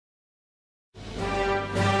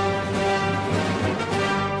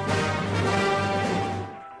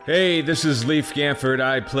Hey, this is Leif Ganford.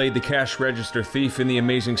 I played the cash register thief in The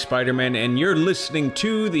Amazing Spider-Man, and you're listening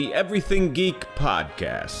to the Everything Geek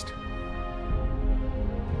podcast.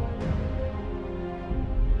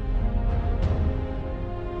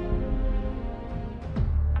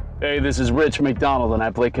 Hey, this is Rich McDonald, and I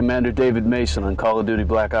play Commander David Mason on Call of Duty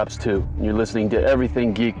Black Ops 2. And you're listening to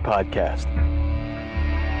Everything Geek podcast.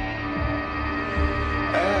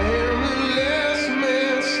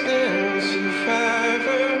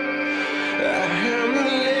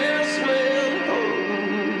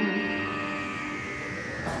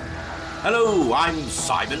 Hello, I'm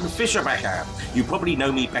Simon Fisherbecker. You probably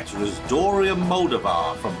know me better as Dorian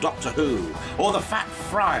Moldovar from Doctor Who, or the Fat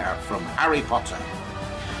Friar from Harry Potter.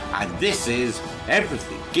 And this is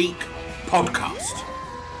Everything Geek Podcast.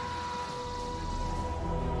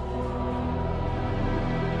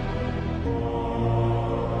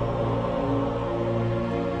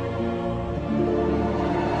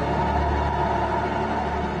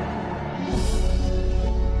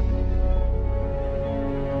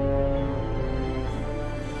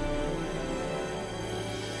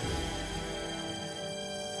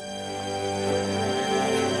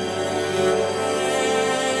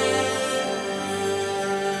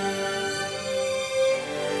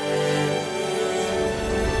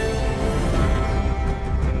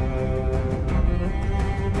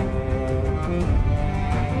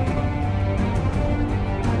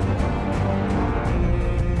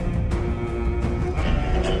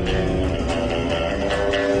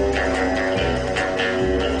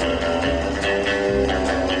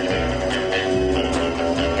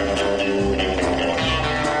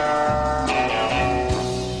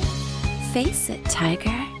 Face it,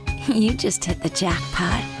 Tiger. You just hit the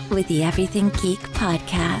jackpot with the Everything Geek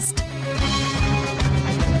podcast.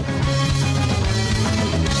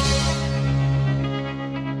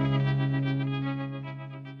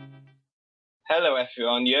 Hello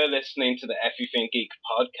everyone, you're listening to the Everything Geek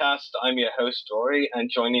podcast. I'm your host Ruari, and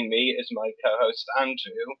joining me is my co-host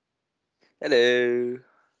Andrew. Hello.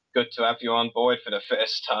 Good to have you on board for the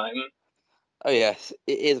first time. Oh yes,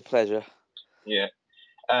 it is a pleasure. Yeah.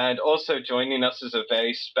 And also joining us is a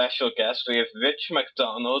very special guest. We have Rich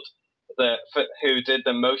McDonald, who did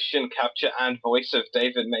the motion capture and voice of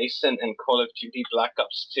David Mason in Call of Duty Black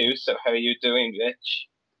Ops 2. So how are you doing, Rich?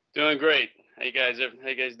 Doing great. How you guys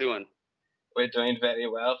doing? We're doing very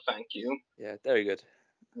well, thank you. Yeah, very good.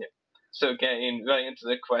 Yeah. So getting right into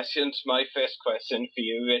the questions, my first question for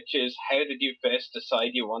you, Rich, is how did you first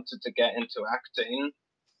decide you wanted to get into acting?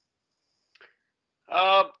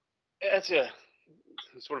 That's a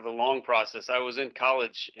sort of a long process. I was in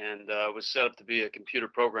college and was set up to be a computer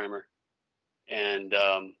programmer, and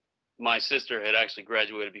my sister had actually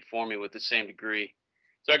graduated before me with the same degree,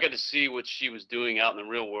 so I got to see what she was doing out in the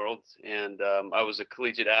real world. And I was a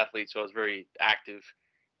collegiate athlete, so I was very active.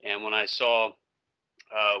 And when I saw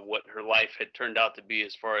what her life had turned out to be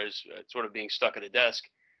as far as sort of being stuck at a desk,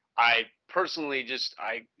 I personally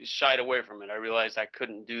I shied away from it. I realized I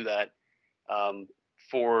couldn't do that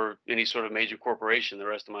for any sort of major corporation the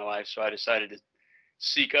rest of my life. So I decided to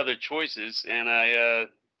seek other choices, and I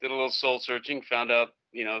did a little soul searching, found out,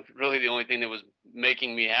 really the only thing that was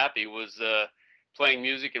making me happy was playing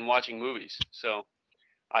music and watching movies. So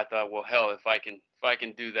I thought, well, hell, if I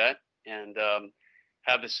can do that and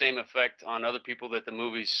have the same effect on other people that the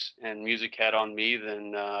movies and music had on me,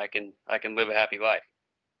 then I can live a happy life.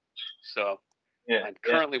 So yeah, I'm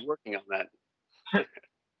currently working on that.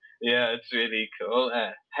 Yeah, it's really cool.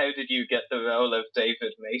 How did you get the role of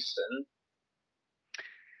David Mason?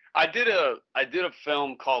 I did a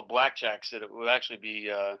film called Blackjacks that it will actually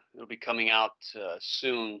be it'll be coming out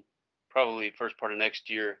soon, probably first part of next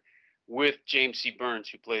year, with James C. Burns,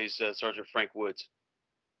 who plays Sergeant Frank Woods.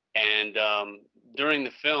 And during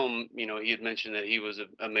the film, he had mentioned that he was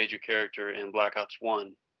a major character in Black Ops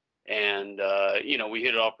 1, and we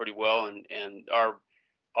hit it off pretty well, and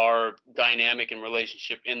our dynamic and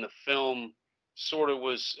relationship in the film sort of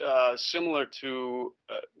was similar to,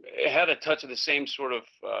 it had a touch of the same sort of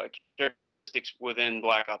characteristics within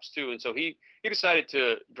Black Ops 2. And so he decided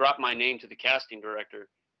to drop my name to the casting director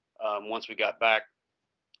once we got back.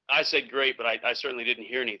 I said, great, but I certainly didn't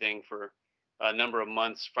hear anything for a number of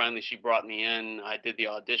months. Finally, she brought me in. I did the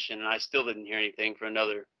audition, and I still didn't hear anything for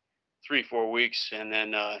another 3-4 weeks. And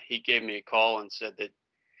then he gave me a call and said that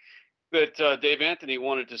Dave Anthony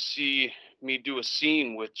wanted to see me do a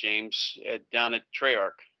scene with James down at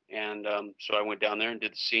Treyarch. And so I went down there and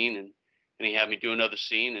did the scene, and he had me do another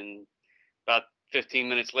scene. And about 15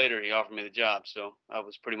 minutes later, he offered me the job. So I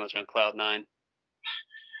was pretty much on cloud nine.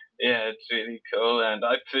 Yeah, it's really cool, and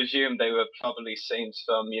I presume they were probably scenes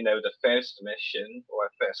from, the first mission or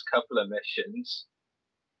first couple of missions.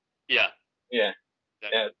 Yeah. Yeah,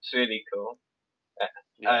 Exactly. yeah, it's really cool.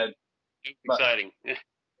 Yeah. But, Exciting.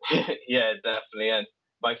 yeah, definitely. And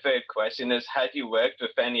my third question is, had you worked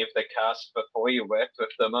with any of the cast before you worked with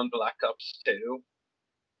them on Black Ops 2?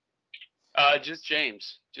 Just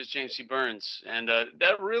James C. Burns, and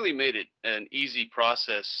that really made it an easy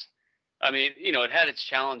process. I mean, it had its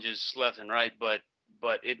challenges left and right, but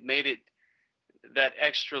it made it that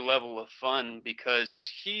extra level of fun because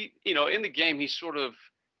he, in the game, he sort of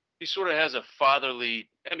has a fatherly.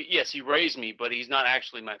 I mean, yes, he raised me, but he's not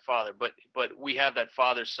actually my father. But we have that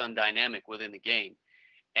father-son dynamic within the game,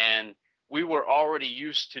 and we were already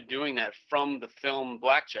used to doing that from the film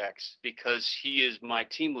Blackjacks because he is my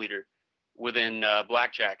team leader within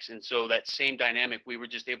Blackjacks, and so that same dynamic we were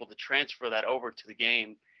just able to transfer that over to the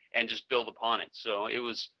game and just build upon it. So it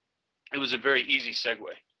was a very easy segue.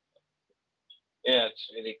 Yeah, it's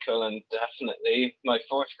really cool, and definitely. My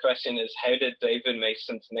fourth question is, how did David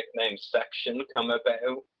Mason's nickname Section come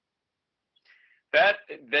about? That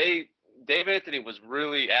Dave Anthony was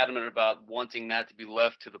really adamant about wanting that to be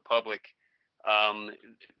left to the public.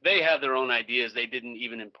 They had their own ideas. They didn't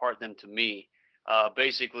even impart them to me.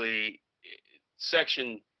 Basically,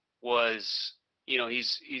 Section was,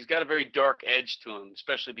 he's got a very dark edge to him,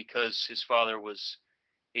 especially because his father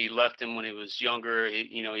he left him when he was younger.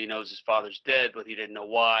 He knows his father's dead, but he didn't know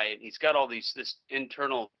why. And he's got all this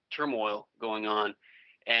internal turmoil going on,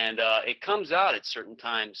 and it comes out at certain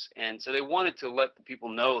times. And so they wanted to let the people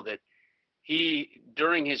know that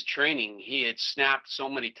during his training, he had snapped so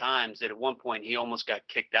many times that at one point he almost got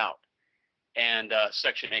kicked out, and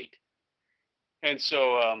Section 8. And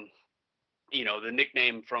so, the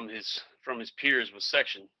nickname from his peers was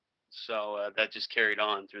Section. So that just carried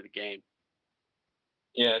on through the game.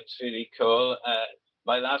 Yeah, it's really cool.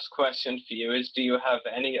 My last question for you is, do you have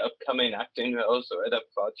any upcoming acting roles or other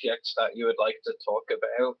projects that you would like to talk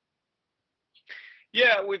about?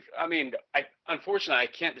 Yeah, unfortunately I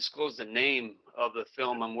can't disclose the name of the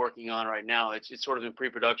film I'm working on right now. It's sort of in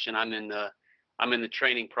pre-production. I'm in the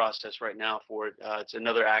training process right now for it. It's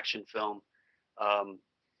another action film. All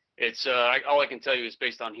I can tell you is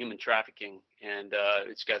based on human trafficking, and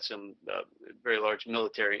it's got some very large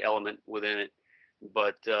military element within it.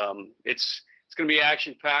 But it's going to be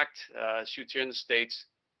action packed. Shoots here in the States,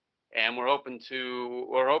 and we're hoping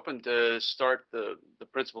to start the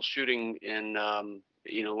principal shooting in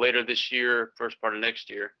later this year, first part of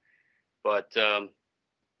next year. But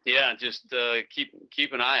yeah, just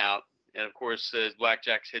keep an eye out, and of course, as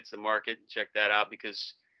Blackjacks hits the market, check that out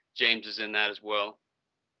because James is in that as well.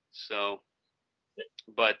 So,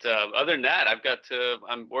 but other than that,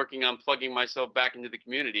 I'm working on plugging myself back into the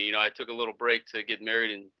community. I took a little break to get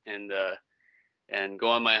married and go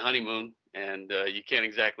on my honeymoon, and you can't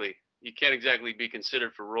exactly be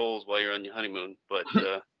considered for roles while you're on your honeymoon, but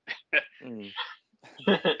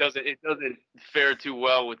it doesn't fare too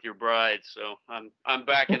well with your bride. So I'm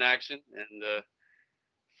back in action and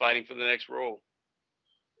fighting for the next role.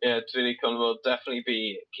 Yeah, it's really cool. We'll definitely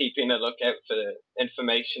be keeping a lookout for the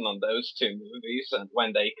information on those two movies and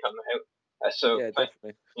when they come out. Yeah,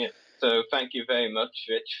 definitely. So thank you very much,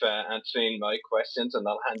 Rich, for answering my questions, and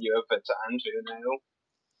I'll hand you over to Andrew now.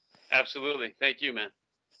 Absolutely. Thank you, man.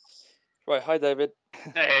 Right, hi David.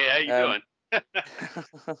 Hey, how you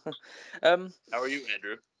doing? How are you,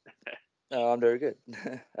 Andrew? Oh, I'm very good.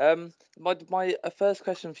 My first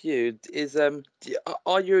question for you is,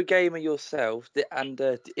 are you a gamer yourself? And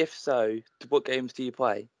if so, what games do you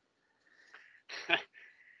play?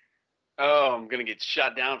 Oh, I'm gonna get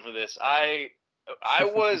shot down for this. I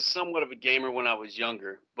was somewhat of a gamer when I was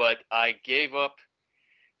younger, but I gave up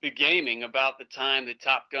the gaming about the time that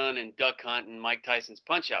Top Gun and Duck Hunt and Mike Tyson's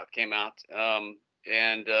Punch Out came out.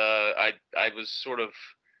 And I was sort of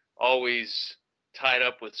always tied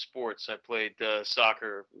up with sports. I played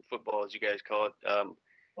soccer, football, as you guys call it,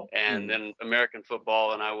 and then American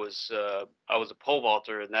football. And I was a pole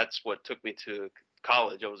vaulter, and that's what took me to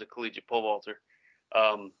college. I was a collegiate pole vaulter.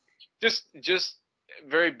 Just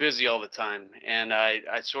very busy all the time, and I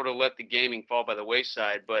sort of let the gaming fall by the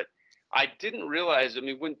wayside. But I didn't realize. I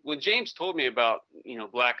mean, when James told me about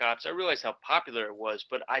Black Ops, I realized how popular it was,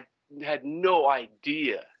 but I had no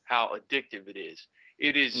idea how addictive it is.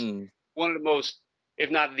 It is one of the most,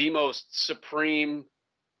 if not the most supreme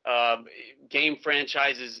game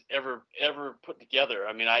franchises ever put together.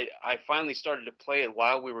 I mean, I finally started to play it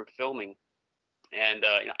while we were filming, and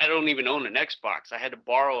I don't even own an Xbox. I had to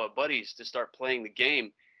borrow a buddy's to start playing the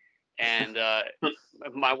game, and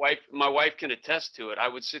my wife can attest to it. I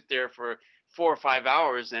would sit there for 4 or 5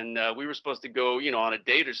 hours, and we were supposed to go, on a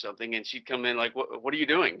date or something, and she'd come in like, what are you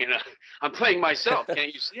doing? I'm playing myself.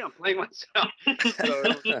 Can't you see? I'm playing myself. So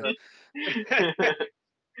it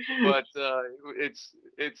was, but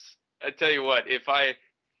it's I tell you what, if I'd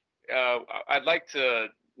like to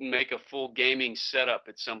make a full gaming setup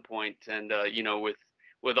at some point, and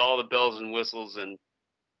with all the bells and whistles and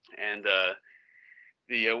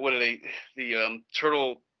the what are they, the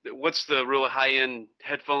turtle, what's the real high end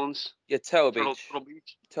headphones? Yeah, Turtle Turtle Beach.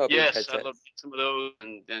 Beach. Turtle Beach Yes, headsets. I'd love to get some of those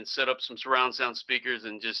and set up some surround sound speakers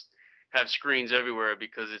and just have screens everywhere,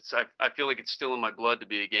 because I feel like it's still in my blood to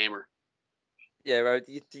be a gamer. Yeah, right.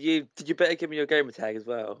 Did you better give me your gamer tag as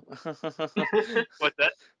well? What's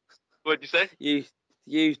that? What'd you say?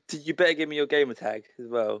 You better give me your gamer tag as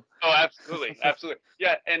well. Oh, absolutely, absolutely.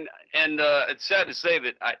 Yeah, and it's sad to say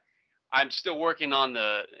that I'm still working on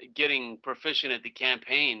getting proficient at the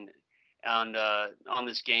campaign on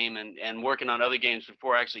this game, and working on other games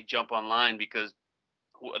before I actually jump online, because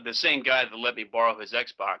the same guy that let me borrow his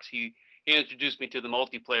Xbox, he introduced me to the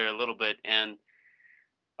multiplayer a little bit, and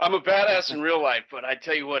I'm a badass in real life, but I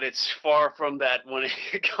tell you what, it's far from that when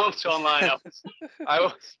it comes online.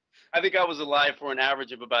 I think I was alive for an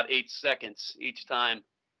average of about 8 seconds each time,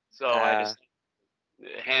 so I just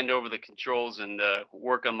hand over the controls and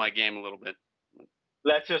work on my game a little bit.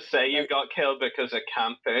 Let's just say you got killed because of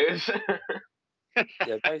campers.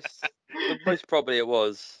 Yeah, most probably it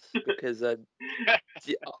was, because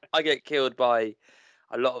I get killed by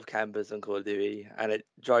a lot of campers on Call of Duty, and it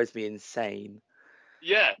drives me insane.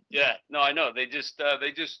 Yeah. No, I know. They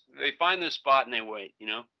find their spot and they wait.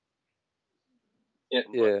 Yeah.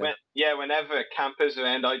 Whenever campers are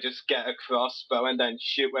in, I just get a crossbow and then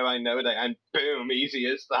shoot where I know they, and boom, easy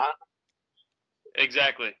as that.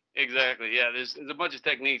 Exactly. Yeah, there's a bunch of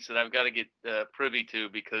techniques that I've got to get privy to,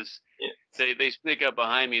 because they sneak up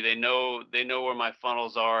behind me. They know where my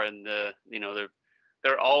funnels are, and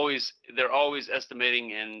they're always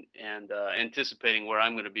estimating and anticipating where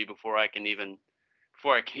I'm going to be before I can even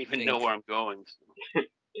know where I'm going.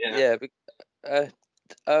 Yeah.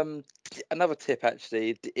 Another tip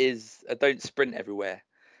actually is don't sprint everywhere,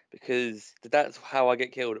 because that's how I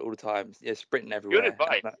get killed all the time. Yeah, sprinting everywhere. Good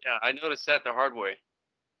advice. Yeah, I noticed that the hard way.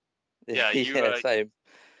 Yeah, same.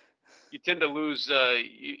 You tend to lose.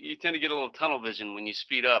 You tend to get a little tunnel vision when you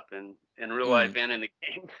speed up in real life and in the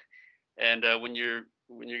game. And when you're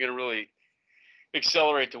gonna really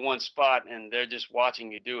accelerate to one spot and they're just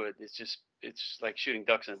watching you do it, it's like shooting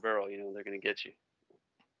ducks in a barrel. They're gonna get you.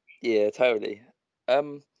 Yeah, totally.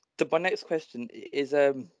 My next question is,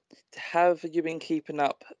 have you been keeping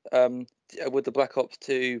up with the Black Ops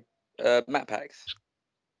 2 map packs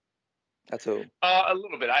at all? A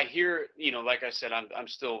little bit. I hear, like I said, I'm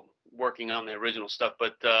still working on the original stuff,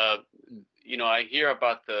 but I hear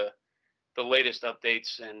about the latest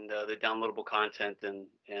updates and the downloadable content and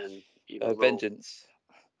Vengeance.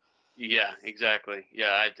 Yeah, exactly.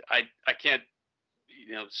 Yeah, I can't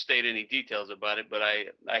state any details about it, but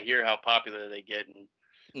I hear how popular they get,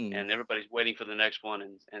 and everybody's waiting for the next one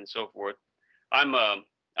and so forth. I'm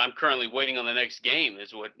currently waiting on the next game.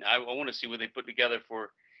 Is what I want to see what they put together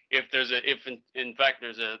for. If in fact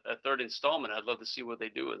there's a third installment, I'd love to see what they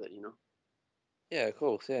do with it. Yeah, of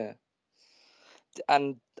course. Yeah.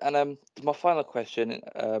 And my final question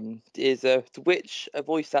is, which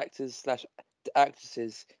voice actors /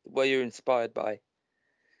 actresses were you inspired by?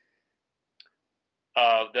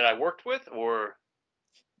 That I worked with, or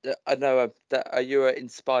I know that you were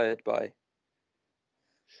inspired by.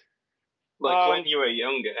 Like when you were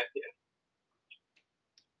younger. Yeah.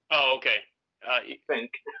 Oh, okay. I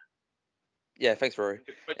think. Yeah, thanks, Rory.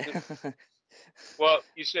 Well,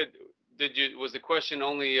 you said, was the question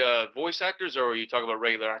only voice actors, or are you talking about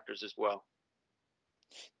regular actors as well?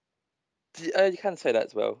 You can say that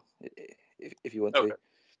as well, if you want to.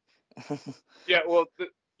 Yeah, well,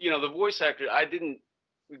 the voice actor,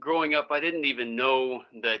 growing up, I didn't even know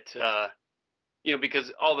that,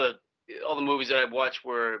 because all the movies that I watched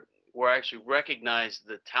where I actually recognized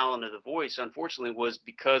the talent of the voice, unfortunately, was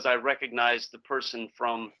because I recognized the person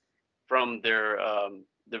from their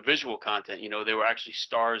visual content. They were actually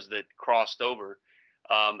stars that crossed over.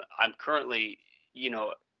 I'm currently,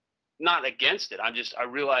 not against it. I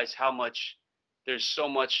realize how much there's so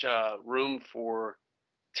much room for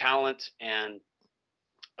talent and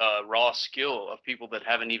raw skill of people that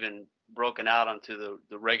haven't even broken out onto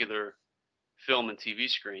the regular film and TV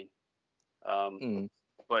screen.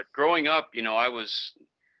 But growing up, I was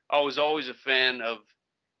always a fan of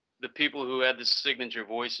the people who had the signature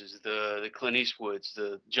voices, the Clint Eastwoods,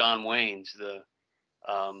 the John Waynes, the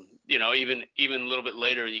You know, even a little bit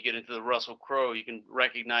later, you get into the Russell Crowe, you can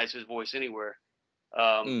recognize his voice anywhere.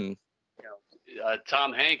 You know,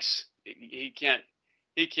 Tom Hanks, he can't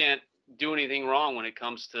do anything wrong when it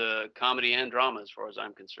comes to comedy and drama, as far as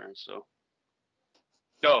I'm concerned. So,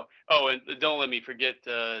 and don't let me forget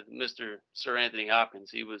Mr. Sir Anthony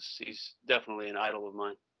Hopkins. He's definitely an idol of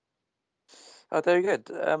mine. Oh, very good.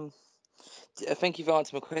 Thank you for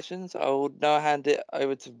answering my questions. I will now hand it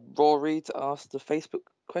over to Rory to ask the Facebook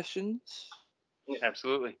questions.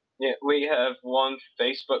 Absolutely. Yeah, we have one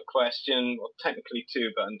Facebook question, well, technically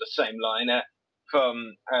two, but in the same line,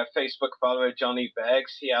 from Facebook follower Johnny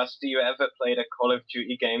Beggs. He asked, do you ever play the Call of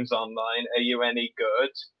Duty games online? Are you any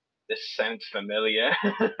good? This sounds familiar.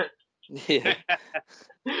 Yeah.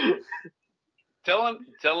 Tell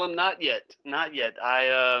him not yet.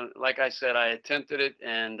 I like I said, I attempted it,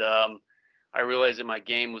 and I realized that my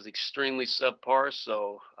game was extremely subpar.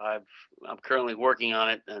 So I'm currently working on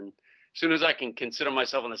it, and as soon as I can consider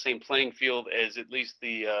myself on the same playing field as at least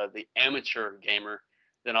the amateur gamer,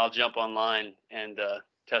 then I'll jump online and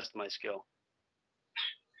test my skill.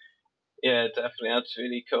 Yeah, definitely. That's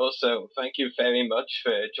really cool. So thank you very much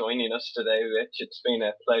for joining us today, Rich. It's been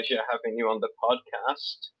a pleasure having you on the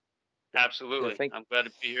podcast. Absolutely. Yeah, I'm glad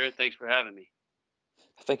to be here. Thanks for having me.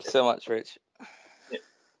 Thank you so much, Rich. Yeah.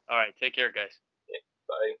 All right. Take care, guys. Yeah,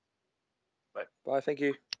 bye. Bye. Thank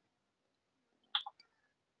you.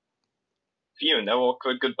 Phew, no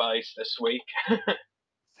awkward goodbyes this week.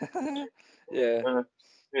 Yeah.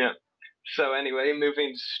 Yeah. So anyway,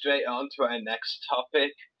 moving straight on to our next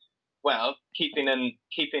topic. Well, keeping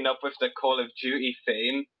up with the Call of Duty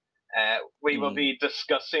theme, we will be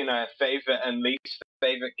discussing our favorite and least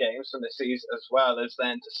favorite games from the series, as well as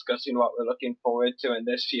then discussing what we're looking forward to in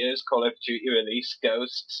this year's Call of Duty release,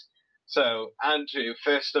 Ghosts. So, Andrew,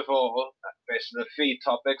 first of all, first of the three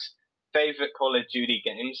topics, favorite Call of Duty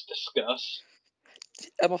games, discuss.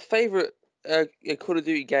 My favourite Call of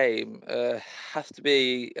Duty game has to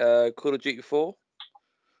be Call of Duty 4.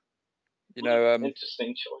 You know,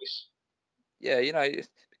 Interesting choice. Yeah, you know,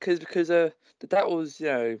 because that was, you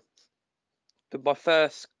know, my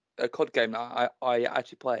first COD game that I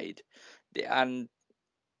actually played, and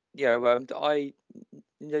you know, I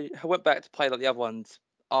went back to play like the other ones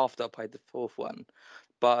after I played the fourth one,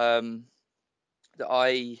 but it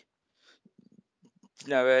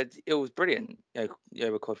was brilliant.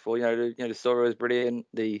 With COD 4, the story was brilliant.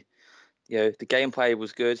 The gameplay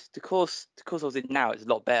was good. Of course, obviously now it's a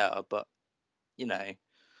lot better, but you know,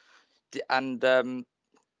 and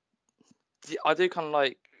I do kind of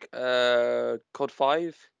like COD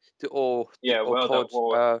 5 or World COD at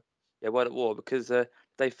War. World at War, because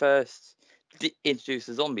they first introduced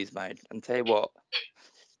the zombies mode, and tell you what,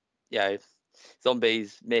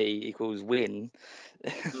 zombies me equals win.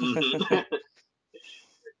 Mm-hmm.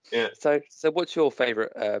 Yeah. So what's your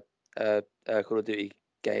favorite Call of Duty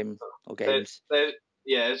game or games?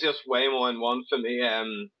 It's just way more than one for me.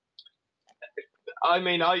 I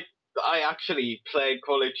mean, I actually played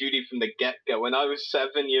Call of Duty from the get-go. When I was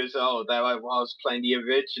 7 years old, there I was playing the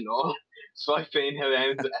original. So I've been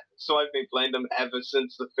playing them ever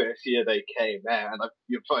since the first year they came out, and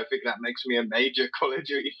you probably think that makes me a major Call of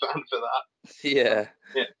Duty fan for that. Yeah.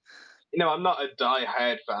 Yeah. I'm not a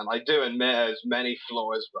die-hard fan. I do admit there's many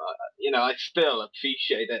flaws, but I still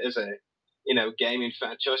appreciate it as a gaming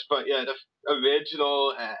franchise. But yeah, the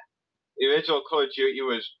original Call of Duty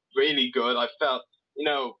was really good. I felt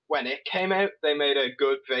when it came out, they made a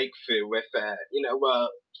good breakthrough with World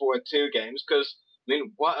War II games, because I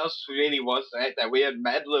mean, what else really was there? We had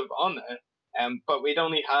Medal of Honor, but we'd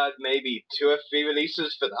only had maybe 2 or 3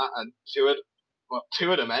 releases for that, and two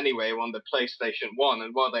of them anyway were on the PlayStation 1,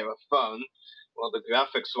 and while they were fun, well, the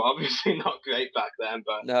graphics were obviously not great back then,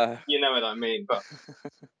 but No. you know what I mean. But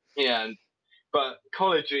yeah, but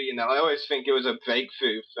Call of Duty, I always think it was a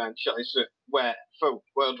breakthrough franchise for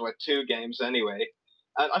World War II games anyway.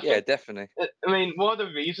 And I think, definitely. I mean, one of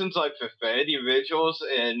the reasons I prefer the originals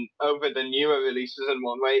over the newer releases in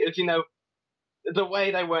one way is, the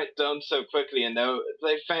way they weren't done so quickly,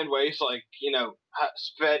 they found ways like,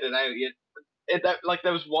 spread it out. Like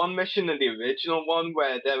there was one mission in the original one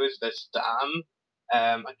where there was this dam.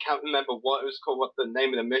 I can't remember what it was called, what the name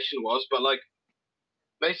of the mission was, but like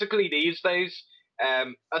basically these days,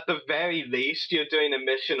 at the very least, you're doing a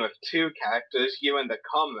mission with 2 characters, you and the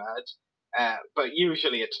comrade, but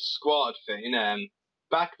usually it's a squad thing.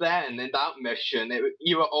 Back then, in that mission,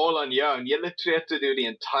 you were all on your own. You literally had to do the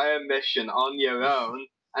entire mission on your own,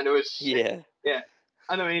 and it was Yeah.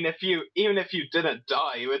 And I mean, even if you didn't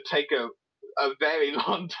die, it would take a very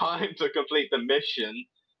long time to complete the mission,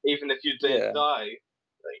 even if you didn't die.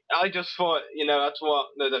 I just thought, that's what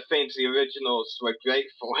the things the originals were great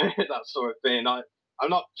for, that sort of thing. I'm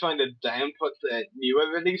not trying to downput the newer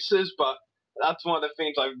releases, but that's one of the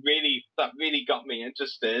things that really got me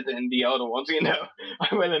interested in the other ones.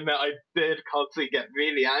 I will admit I did constantly get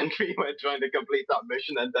really angry when trying to complete that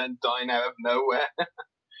mission and then dying out of nowhere.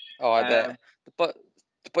 Oh, I bet. But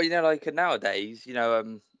like nowadays, you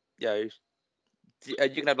can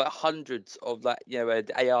have like hundreds of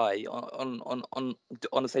AI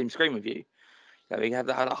on the same screen with you. You can have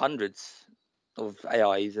hundreds of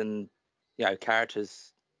AIs and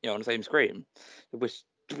characters on the same screen, which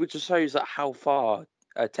just shows that how far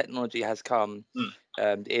technology has come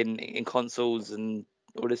in consoles and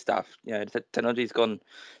all this stuff. Technology's gone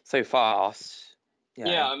so fast.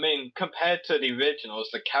 Yeah, I mean, compared to the originals,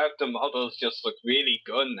 the character models just look really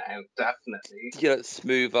good now, definitely. Yeah,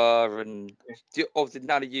 smoother, and obviously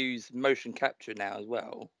now they use motion capture now as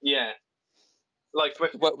well. Yeah, like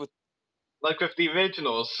with the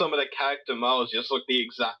originals, some of the character models just look the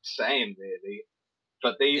exact same, really.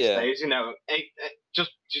 But these days,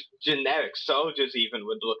 just generic soldiers even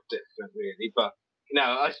would look different, really. But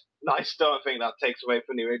I still don't think that takes away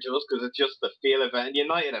from the originals because it's just the feel of it. And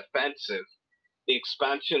United Offensive, the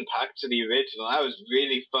expansion pack to the original, that was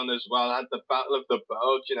really fun as well. I had the Battle of the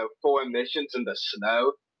Bulge, 4 missions in the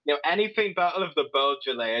snow. Anything Battle of the Bulge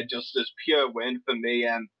related just as pure win for me.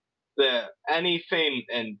 Anything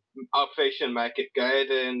in Operation Market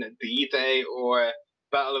Garden, D-Day, or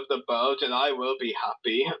Battle of the Bulge, and I will be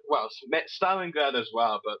happy. Well, Stalingrad as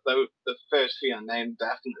well, but the first 3 I named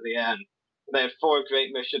definitely. They had 4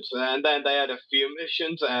 great missions there, and then they had a few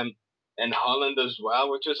missions in Holland as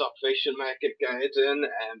well, which was Operation Market Garden,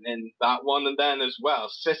 in that one, and then as well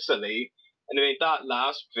Sicily. And I mean that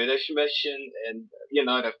last British mission in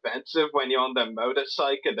Offensive, when you're on the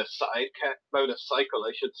motorcycle, I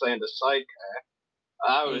should say, in the sidecar,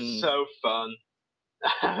 that was so fun.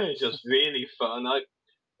 It was just really fun. I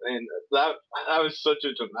mean that was such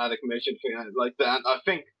a dramatic mission thing. I like that. I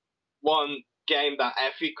think one game that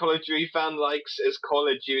every Call of Duty fan likes is Call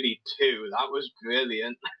of Duty 2. That was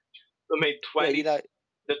brilliant. I mean,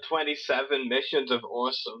 the 27 missions of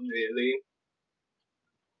awesome, really.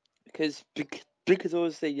 Because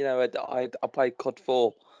obviously, I played COD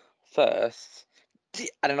 4 first,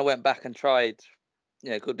 and then I went back and tried,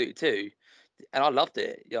 Call of Duty 2, and I loved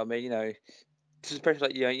it. I mean, especially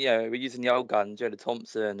like we're using the old guns, the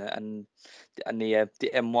Thompson and the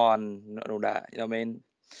M1 and all that. I mean,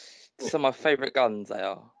 some of my favourite guns they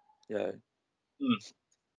are.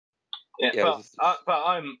 Yeah, but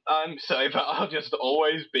I'm sorry, but I'll just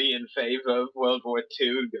always be in favor of World War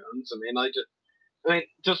II guns. I mean,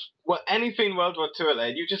 anything World War II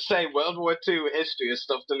related, you just say World War II history or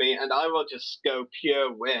stuff to me, and I will just go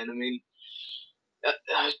pure win. I mean,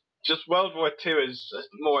 just World War II is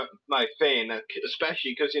more my thing,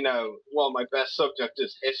 especially because one of my best subjects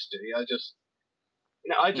is history. I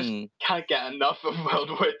just can't get enough of World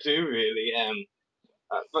War II, really.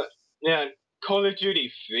 But yeah, Call of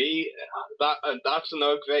Duty 3, that's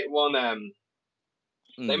another great one.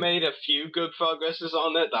 They made a few good progresses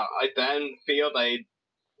on it that I then feel they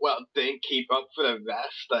didn't keep up for the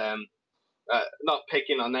rest. Not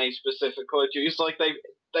picking on any specific Call of Duty. It's like they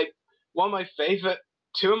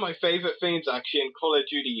two of my favorite things actually in Call of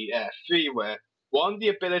Duty 3 were, one, the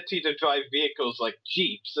ability to drive vehicles like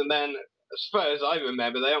Jeeps, and then as far as I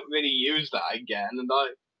remember, they don't really use that again, and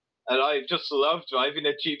I just love driving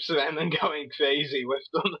the Jeeps around and going crazy with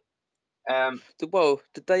them. Well,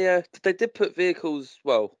 did they put vehicles?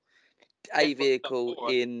 Well, a vehicle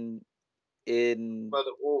in World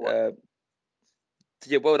at War.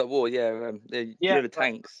 World at War. Yeah, the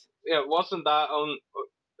tanks. Yeah, wasn't that on?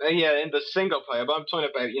 In the single player. But I'm talking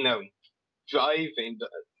about driving.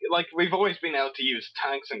 Like, we've always been able to use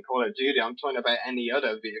tanks in Call of Duty. I'm talking about any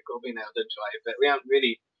other vehicle being able to drive it. We haven't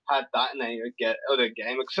really had that in any other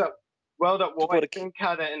game, except World at War, I think,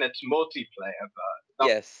 had it in its multiplayer, but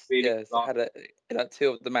yes, it had it in 2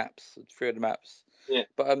 of the maps, 3 of the maps. Yeah,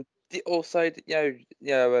 but also, in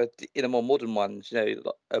the more modern ones,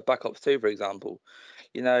 Black Ops 2, for example,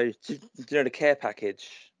 the care package.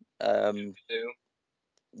 You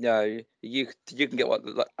can get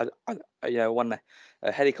one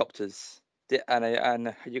helicopters,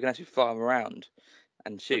 and you can actually fly them around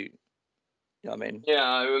and shoot. You know what I mean? Yeah,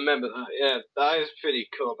 I remember that. Yeah, that is pretty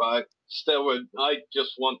cool. But I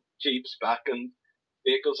just want Jeeps back and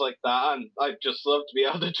vehicles like that, and I'd just love to be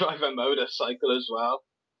able to drive a motorcycle as well.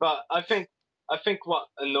 But I think what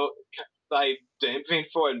I didn't bring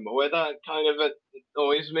forward more that kind of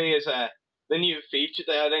annoys me is the new feature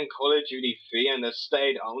they had in Call of Duty 3 and the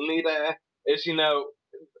stayed only there is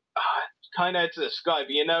kind of to describe.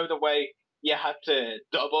 You know the way you had to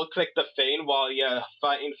double click the thing while you're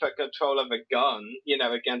fighting for control of a gun, you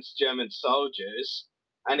know, against German soldiers,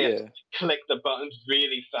 and you have Yeah. to click the buttons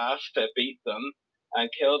really fast to beat them and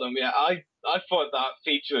kill them. Yeah, I thought that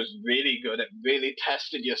feature was really good. It really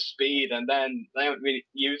tested your speed, and then they haven't really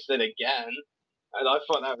used it again. And I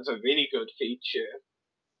thought that was a really good feature.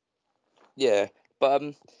 Yeah, but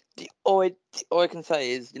all I can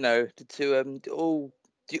say is, you know, to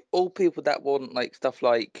all people that want like stuff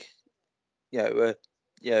like, all of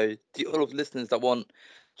the listeners that want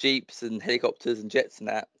jeeps and helicopters and jets and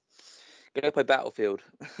that, go play Battlefield.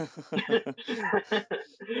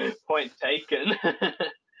 Point taken.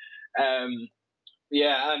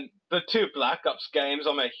 Yeah, and the two Black Ops games,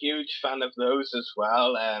 I'm a huge fan of those as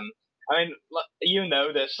well. I mean, you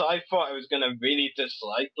know this. I thought I was going to really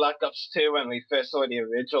dislike Black Ops 2 when we first saw the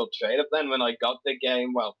original trailer. Then when I got the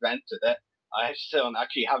game, well, rented it, I still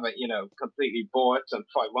actually haven't, you know, completely bought and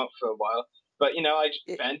probably won't for a while. But, you know, I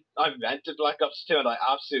rented Black Ops 2 and I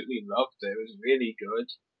absolutely loved it. It was really good.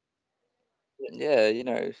 Yeah, you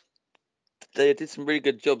know, they did some really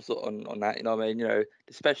good jobs on that. You know what I mean? You know,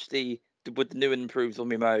 especially with the new and improved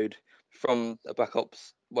zombie mode from Black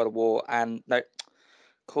Ops World of War and no,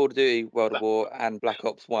 Call of Duty World of War and Black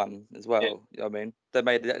Ops 1 as well. Yeah. You know what I mean? They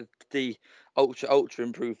made the ultra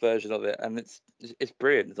improved version of it, and it's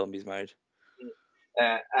brilliant. The zombies mode.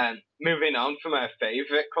 And moving on from our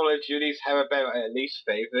favorite Call of Duties, how about our least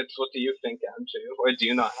favorites? What do you think, Andrew? Or do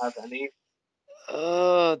you not have any?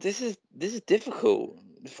 This is difficult.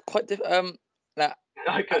 It's quite difficult. Now,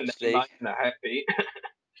 I can name actually, mine in a heartbeat.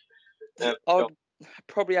 I'd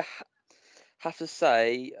probably have to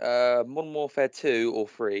say Modern Warfare 2 or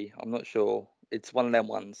 3. I'm not sure. It's one of them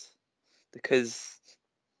ones because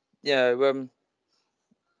you know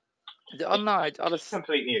I don't know. I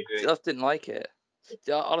Completely agree. just didn't like it.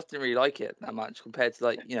 I just didn't really like it that much compared to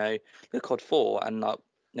like the COD 4 and like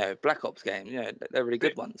Black Ops games. You know they're really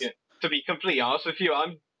good ones. Yeah. To be completely honest with you,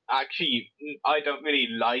 I don't really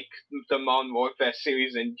like the Modern Warfare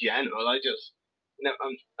series in general.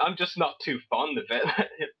 I'm just not too fond of it.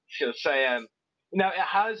 Should say, it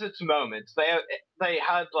has its moments. They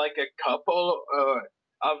had like a couple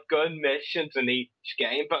of good missions in each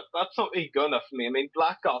game, but that's not really good enough for me. I mean,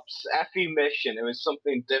 Black Ops every mission it was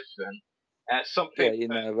something different, Yeah, something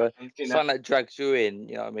something that drags you in.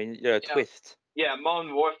 You know what I mean? A twist. yeah,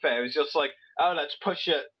 Modern Warfare was just like, oh, let's push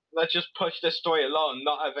it. Let's just push this story along,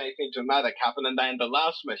 not have anything dramatic happen, and then the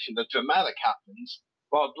last mission, the dramatic happens.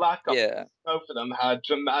 While Black Ops, Yeah. both of them had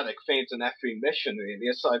dramatic things in every mission, really,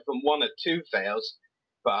 aside from one or two fails.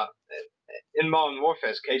 But in Modern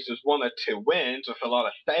Warfare's case, it was one or two wins with a lot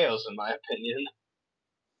of fails, in my opinion.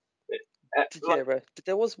 But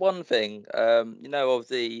there was one thing, of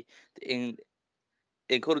in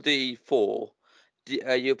Call of Duty 4,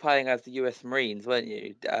 you were playing as the US Marines, weren't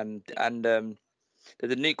you? And the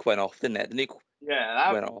nuke went off, didn't it? The nuke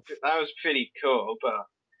went off. That was pretty cool,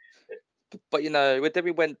 But when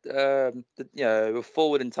we went,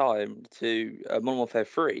 forward in time to Modern Warfare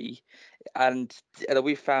 3, and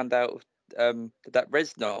we found out that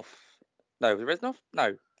Reznov, no, was it Reznov?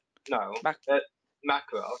 No, Makarov.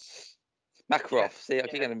 Makarov. See, I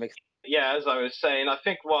keep getting mixed. Yeah, as I was saying, I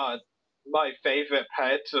think one of my favorite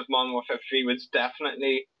parts of Modern Warfare 3 was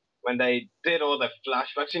definitely when they did all the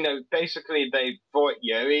flashbacks. Basically they brought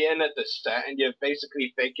Yuri in at the start, and you're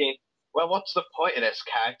basically thinking, well, what's the point of this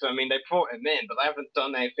character? I mean, they brought him in, but they haven't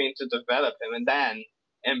done anything to develop him. And then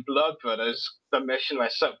in Blood Brothers, the mission where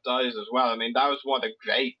Sup dies as well. I mean, that was one of the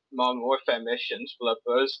great Modern Warfare missions, Blood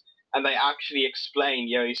Brothers, and they actually explain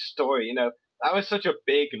Yuri's story. That was such a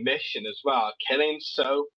big mission as well, killing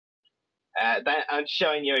Soap, and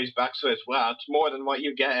showing Yuri's backstory as well. It's more than what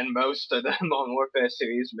you get in most of the Modern Warfare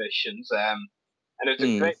series missions. And it's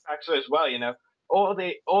a great backstory as well. All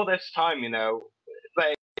this time,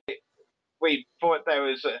 we thought there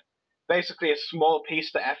was basically a small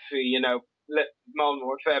piece to every, Modern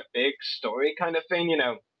Warfare big story kind of thing.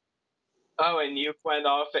 Oh, and nuke went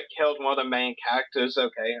off. It killed one of the main characters.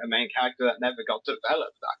 Okay, a main character that never got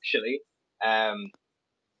developed actually.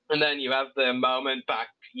 And then you have the moment back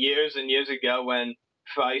years and years ago when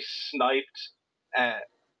Price sniped,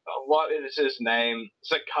 what is his name?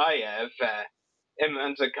 Zakayev,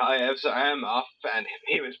 Imran Zakayev's arm off, and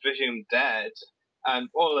he was presumed dead. And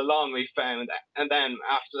all along we found, and then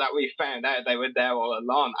after that we found out they were there all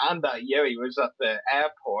along, and that Yuri was at the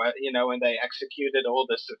airport, when they executed all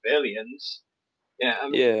the civilians.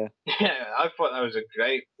 Yeah, yeah, I thought that was a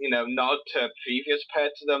great, nod to previous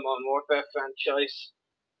parts of the Modern Warfare franchise.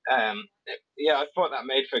 Yeah, I thought that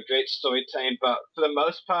made for great storytelling, but for the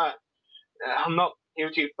most part, I'm not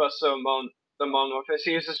hugely fussed on the Modern Warfare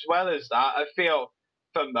series. As well as that, I feel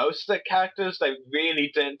for most of the characters, they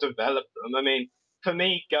really didn't develop them. I mean, for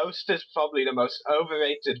me, Ghost is probably the most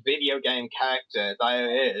overrated video game character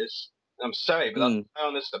there is. I'm sorry, but that's my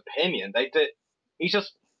honest opinion. He's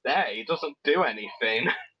just there. He doesn't do anything.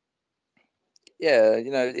 Yeah,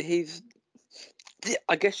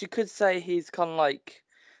 I guess you could say he's kind of like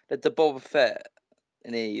the Boba Fett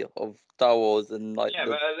of Star Wars, and like Yeah,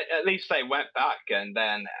 but at least they went back and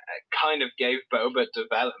then kind of gave Boba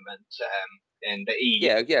development in the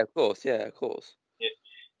EU. Yeah, of course. Yeah.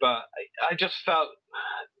 But I just felt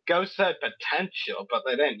Ghost had potential, but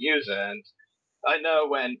they didn't use it. And I know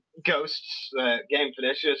when Ghost's game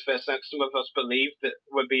finished, first some of us believed that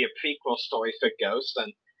it would be a prequel story for Ghost, and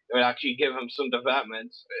it would actually give him some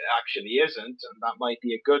development. It actually isn't, and that might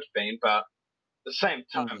be a good thing, but at the same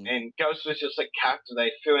time, I mean, Ghost was just a character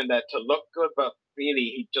they threw in there to look good, but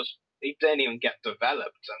really he didn't even get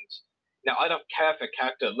developed. And I don't care if a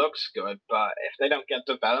character looks good, but if they don't get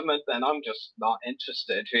development, then I'm just not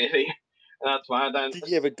interested, really. And that's why I don't.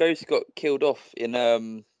 Yeah, but Ghost got killed off in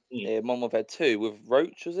Modern Warfare 2 with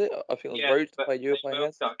Roach, was it? I think it was Roach but by you they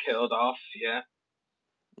both got killed off. Yeah.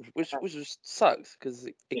 which just sucks because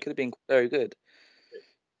it could have been very good.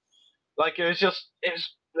 Like it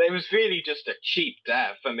was really just a cheap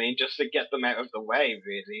death. I mean, just to get them out of the way,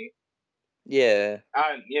 really. Yeah.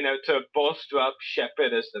 And to bolster up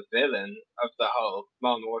Shepard as the villain of the whole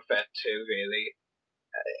Modern Warfare 2, really,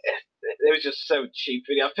 it was just so cheap.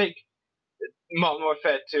 Really, I think Modern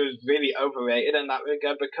Warfare 2 is really overrated in that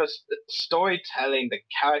regard because the storytelling, the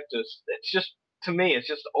characters, it's just to me, it's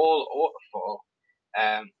just all awful.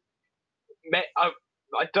 I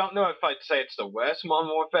don't know if I'd say it's the worst Modern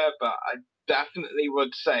Warfare, but I definitely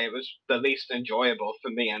would say it was the least enjoyable for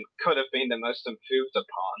me and could have been the most improved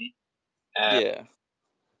upon. Yeah.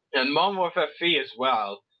 And Modern Warfare 3 as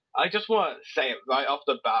well. I just want to say it right off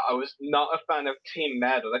the bat, I was not a fan of Team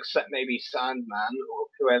Metal, except maybe Sandman or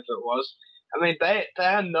whoever it was. I mean, they're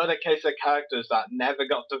another case of characters that never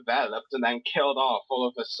got developed and then killed off all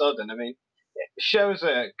of a sudden. I mean, it shows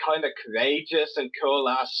a kind of courageous and cool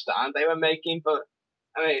last stand they were making, but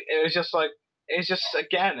I mean, it was just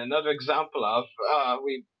again another example of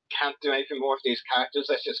we can't do anything more with these characters.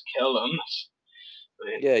 Let's just kill them.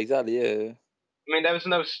 Yeah, exactly. Yeah. I mean, there was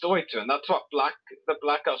no story to it. And that's what the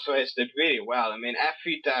Black Ops race did really well. I mean,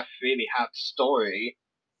 every death really had story,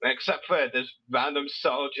 except for this random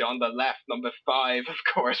soldier on the left, number 5, of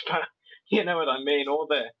course. But you know what I mean. All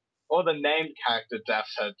the named character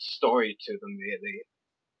deaths had story to them, really.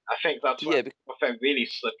 I think that's what I really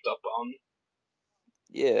slipped up on.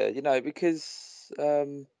 Yeah, because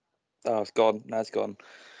it's gone. Now it's gone.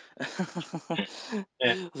 Yeah.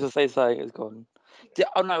 I was gonna say something, it's gone. Yeah,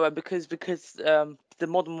 oh no, because the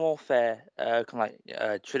Modern Warfare kind of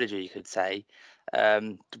like trilogy, you could say,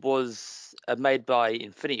 was made by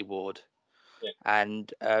Infinity Ward,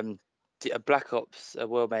 and Black Ops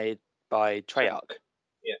were made by Treyarch.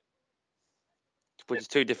 Yeah. Which is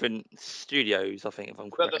two different studios, I think, if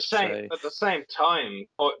I'm correct. At the same time,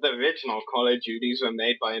 the original Call of Duties were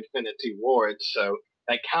made by Infinity Ward, so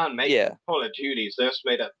they can make Call of Duties. They just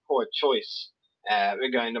made a poor choice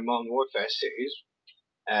regarding the Modern Warfare series.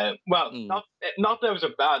 Not that it was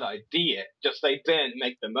a bad idea, just they didn't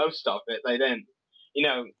make the most of it. They didn't,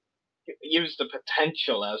 use the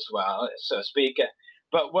potential as well, so to speak.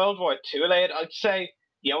 But World War II, I'd say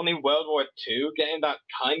the only World War II game that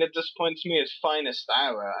kind of disappoints me is Finest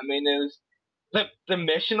Hour. I mean, it was the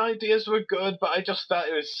mission ideas were good, but I just thought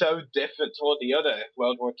it was so different to all the other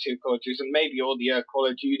World War II Call of Duties and maybe all the other Call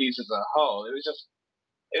of Duties as a whole. It was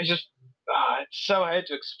just it's so hard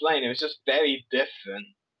to explain. It was just very different.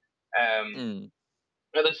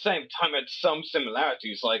 At the same time, it had some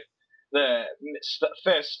similarities. Like the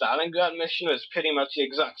first Stalingrad mission was pretty much the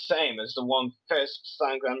exact same as the first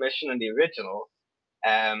Stalingrad mission in the original.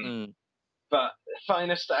 But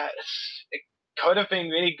Finest, it could have been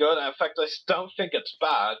really good. In fact, I don't think it's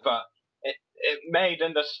bad, but it made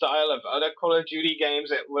in the style of other Call of Duty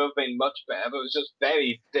games, it would have been much better, but it was just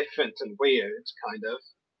very different and weird, kind of.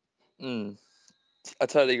 I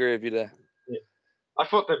totally agree with you there. Yeah. I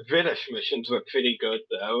thought the British missions were pretty good,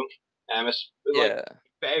 though. It's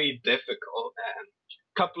very difficult.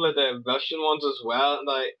 A couple of the Russian ones as well, and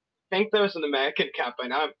I think there was an American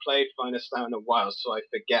campaign. I haven't played Finest Hour in a while, so I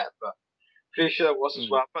forget, but pretty sure it was as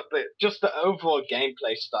well. But just the overall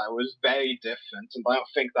gameplay style was very different, and I don't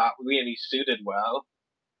think that really suited well.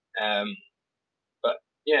 But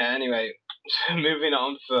yeah, anyway, moving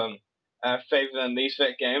on from favorite and least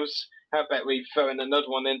favorite games. how about we throw in another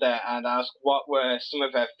one in there and ask what were some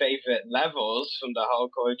of our favorite levels from the whole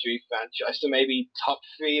Call of Duty franchise? So maybe top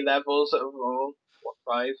 3 levels overall. What,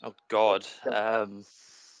 5? Oh God.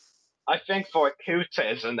 I think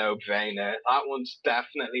Vorkuta is a no-brainer. That one's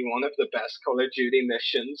definitely one of the best Call of Duty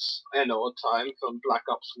missions in all time from Black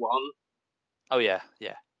Ops 1. Oh yeah.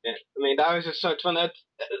 Yeah, I mean, that was just such fun. It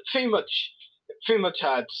pretty much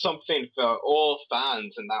had something for all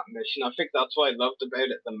fans in that mission. I think that's what I loved about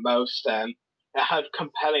it the most. It had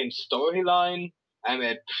compelling storyline, and it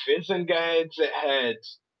had prison guards. It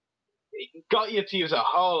got you to use a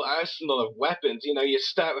whole arsenal of weapons. You know, you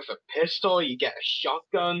start with a pistol, you get a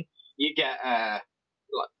shotgun, you get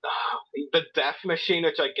the death machine,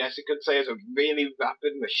 which I guess you could say is a really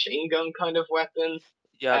rapid machine gun kind of weapon.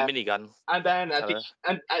 Yeah, minigun. And then at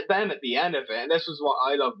the end of it, and this was what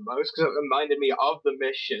I loved most because it reminded me of the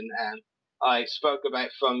mission I spoke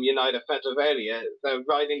about from United Offensive earlier, the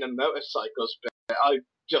riding the motorcycles bit. I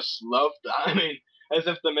just loved that. I mean, as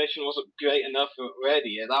if the mission wasn't great enough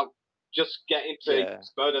already, and that just getting to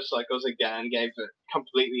use motorcycles again gave it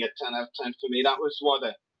completely a 10 out of 10 for me. That was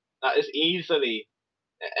that is easily.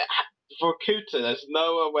 For Kuta, there's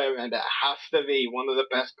no way around it. It has to be one of the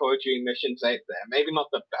best Call of Duty missions out there. Maybe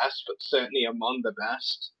not the best, but certainly among the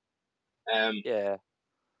best. Yeah.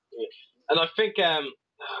 And I think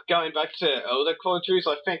going back to older Call of Duties,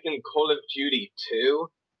 I think in Call of Duty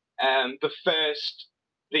 2, the first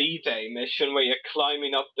D-Day mission where you're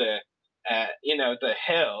climbing up the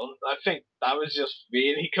hill, I think that was just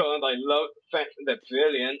really cool, and I loved the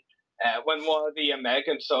brilliant. When one of the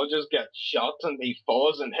American soldiers gets shot and he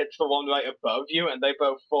falls and hits the one right above you, and they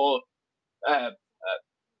both fall,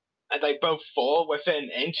 within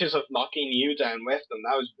inches of knocking you down with them.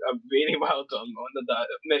 That was a really well done one. And the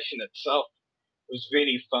mission itself was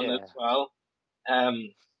really fun as well.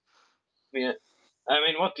 Yeah. I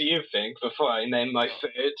mean, what do you think before I name my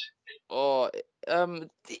third? Oh,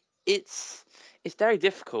 it's very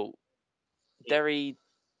difficult.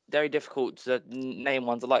 Very difficult to name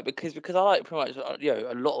ones I like because I like pretty much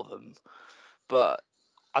a lot of them, but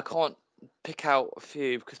I can't pick out a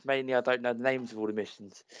few because mainly I don't know the names of all the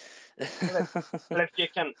missions. Well, if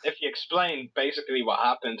you explain basically what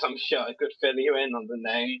happens, I'm sure I could fill you in on the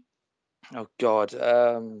name. Oh God.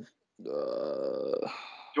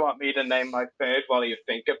 Do you want me to name my third while you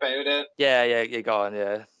think about it? Yeah, go on,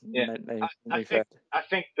 yeah. I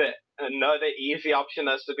think that another easy option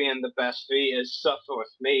as to be in the best 3 is Suffer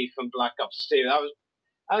With Me from Black Ops 2.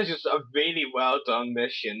 That was just a really well done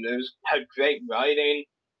mission. It had great writing,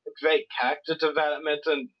 great character development,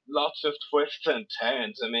 and lots of twists and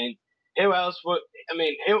turns. I mean, who else would? I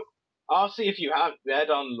mean, Honestly, if you haven't read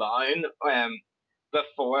online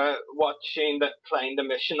before playing the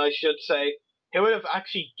mission, I should say, who would have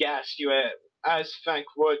actually guessed you were, as Frank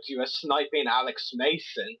Woods, you were sniping Alex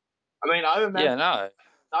Mason? I mean, I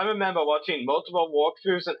remember watching multiple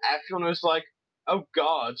walkthroughs, and everyone was like, "Oh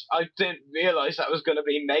God, I didn't realize that was going to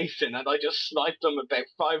be Mason," and I just sniped him about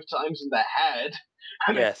 5 times in the head.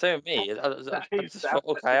 I mean, so me. I just thought,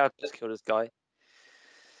 okay, I'll just kill this guy.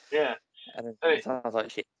 Yeah. And it sounds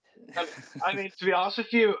like shit. I mean, to be honest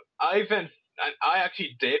with you, I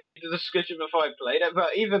actually did the description before I played it,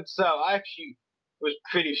 but even so, I actually was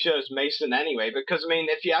pretty sure it's Mason anyway, because, I mean,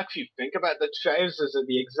 if you actually think about it, the trousers are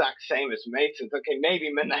the exact same as Mason's. Okay,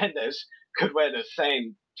 maybe Menendez could wear the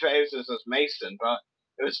same trousers as Mason, but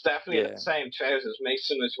it was definitely the same trousers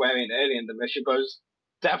Mason was wearing early in the mission, but it was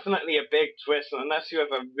definitely a big twist, and unless you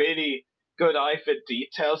have a really good eye for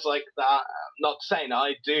details like that, I'm not saying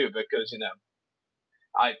I do, because,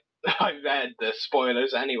 I read the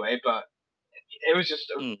spoilers anyway, but it was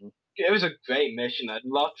just it was a great mission. It had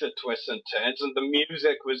lots of twists and turns, and the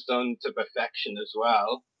music was done to perfection as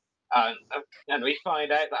well. And we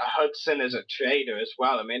find out that Hudson is a traitor as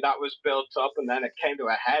well. I mean, that was built up, and then it came to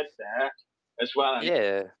a head there as well.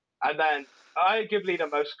 And then arguably the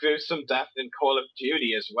most gruesome death in Call of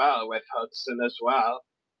Duty as well, with Hudson as well.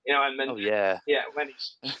 And then when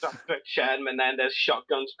he's stuck with Chad Menendez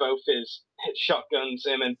shotguns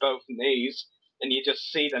him in both knees, and you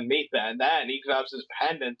just see them meet there, and then he grabs his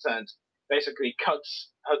pendant and basically cuts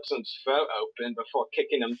Hudson's throat open before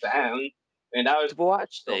kicking him down. And that was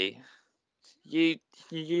actually, you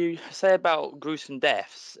say about gruesome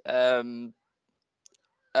deaths. What's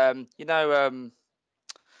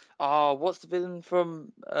the villain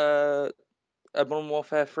from Modern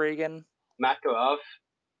Warfare 3 again? Makarov.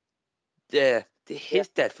 Yeah, his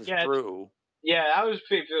death was brutal. Yeah, that was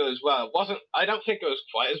pretty brutal as well. I don't think it was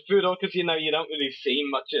quite as brutal because you don't really see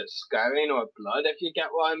much of scarring or blood, if you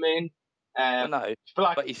get what I mean.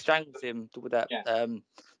 But he strangles him with that the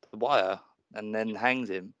wire and then hangs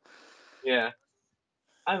him. Yeah.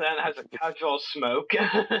 And then it has a casual smoke.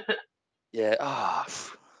 Yeah.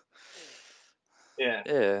 Yeah.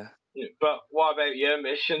 Yeah. But what about your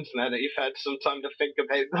missions now that you've had some time to think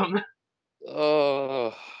about them?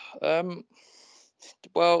 Oh.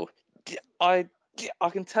 Well, I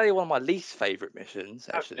can tell you one of my least favorite missions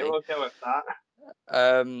Okay, actually. we'll go with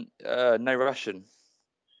that. No Russian.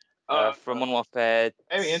 Uh, From Modern Warfare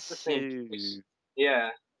Very interesting 2. choice.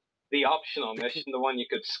 Yeah. The optional Because mission, the one you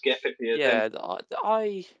could skip if you didn't. yeah,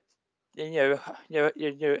 I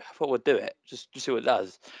I thought we'd do it, just see what it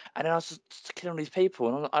does. And then I was just killing all these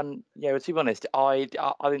people, and to be honest, I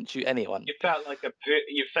didn't shoot anyone. You felt like a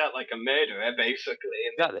murderer, basically.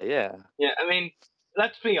 Exactly, yeah. Yeah, I mean,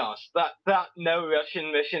 let's be honest. That no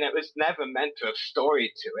Russian mission, it was never meant to have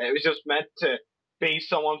story to it. It was just meant to be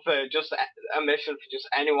someone for just a mission for just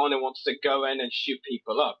anyone who wants to go in and shoot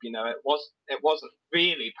people up. It wasn't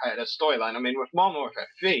really part of the storyline. I mean, with Modern Warfare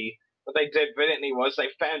 3, what they did brilliantly was they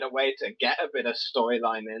found a way to get a bit of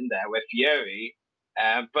storyline in there with Yuri.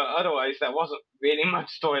 But otherwise, there wasn't really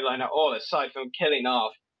much storyline at all, aside from killing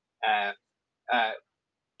off uh, uh,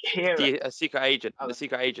 Hero. The secret agent,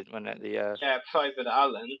 wasn't it? Yeah, Private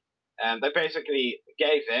Allen. They basically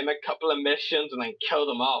gave him a couple of missions and then killed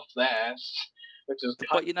him off there, which is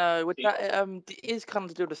But with that, it is kind of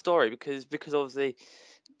to do with the story because obviously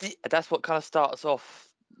that's what kind of starts off,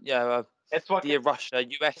 it's what the gets Russia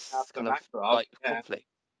US after kind of Makarov. like Yeah, conflict,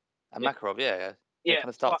 and yeah, Makarov, yeah, yeah. kind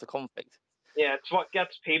of starts the conflict. Yeah, it's what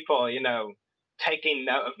gets people, taking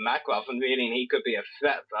note of Makarov and realizing he could be a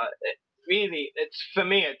threat. But it's for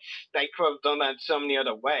me, they could have done that so many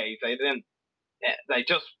other ways. They didn't.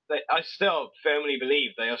 I still firmly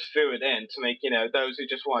believe they just threw it in to make, those who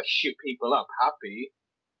just want to shoot people up happy.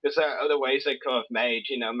 Because there are other ways they could have made,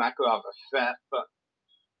 Makarov a threat, but,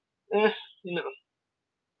 eh, you know.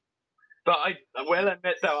 But I will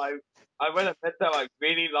admit, though, I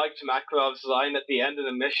really liked Makarov's line at the end of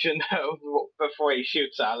the mission, though, before he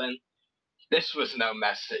shoots Alan. This was no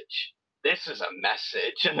message. This is a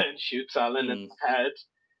message, and then shoots Alan in the head.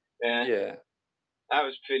 Yeah. That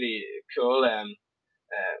was pretty cool.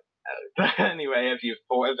 But anyway, have you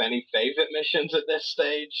thought of any favorite missions at this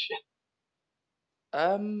stage?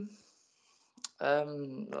 Oh,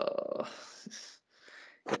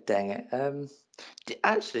 dang it.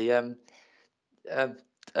 Actually, the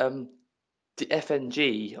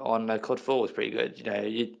FNG on COD 4 was pretty good.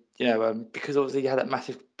 Because obviously you had that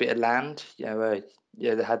massive bit of land. They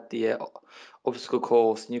had the obstacle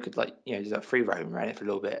course, and you could just like free roam around it for a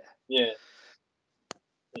little bit. Yeah.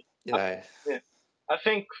 Yeah. I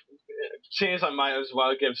think, seeing as I might as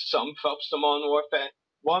well give some props to Modern Warfare,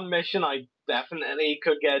 one mission I definitely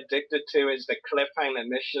could get addicted to is the cliffhanger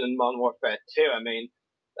mission in Modern Warfare 2. I mean,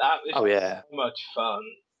 that was yeah. so much fun.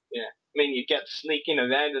 Yeah. I mean, you get sneaking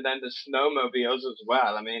around and then the snowmobiles as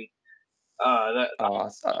well. I mean,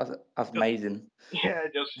 that's amazing. Yeah,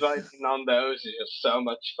 just riding on those is just so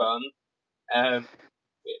much fun.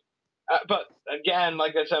 But again,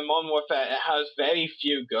 like I said, Modern Warfare, it has very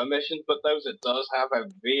few good missions, but those it does have are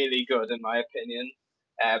really good, in my opinion,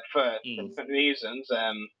 for different reasons.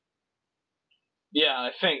 Yeah,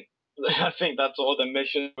 I think that's all the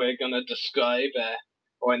missions we're gonna describe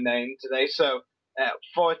or name today. So,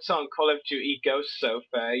 thoughts on Call of Duty Ghosts so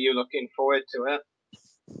far? Are you looking forward to it?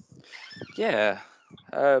 Yeah.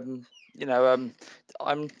 I'm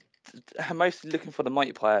mostly looking for the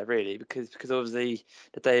multiplayer really because obviously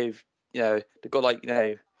that they've got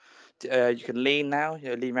you can lean now,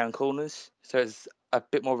 lean around corners, so it's a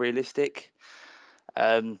bit more realistic.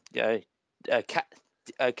 Character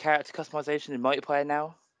customization in multiplayer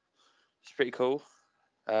now, it's pretty cool.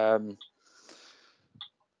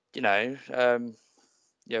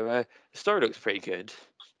 The story looks pretty good.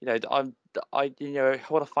 I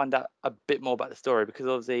want to find out a bit more about the story because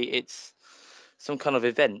obviously it's some kind of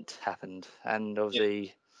event happened, and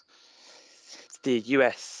obviously the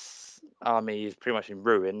US army is pretty much in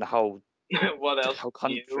ruin. The whole What else? whole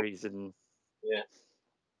countries and yeah.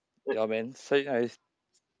 You know what I mean? So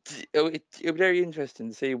it'll be very interesting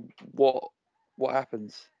to see what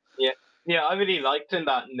happens. Yeah, I really liked in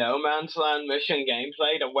that No Man's Land mission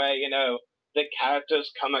gameplay the way, the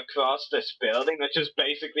characters come across this building, which is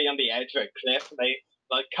basically on the edge of a cliff, and they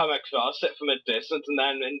come across it from a distance, and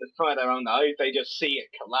then in front of their own eyes, they just see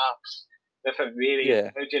it collapse with a really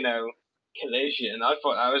loud, collision. I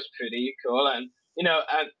thought that was pretty cool, and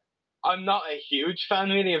I'm not a huge fan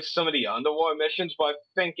really of some of the underwater missions, but I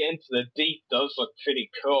think Into the Deep does look pretty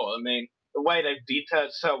cool. I mean, the way they've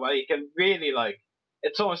detailed so well, you can really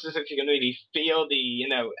it's almost as if you can really feel the,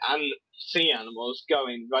 sea animals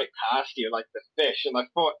going right past you, like the fish. And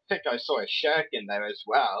think I saw a shark in there as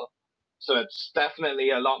well. so it's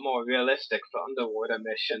definitely a lot more realistic for underwater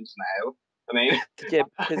missions now. I mean, Yeah,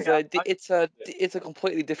 because yeah, it's a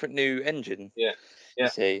completely different new engine. yeah, You yeah.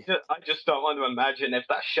 see, I just don't want to imagine if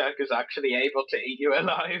that shark is actually able to eat you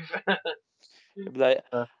alive. it'd be like,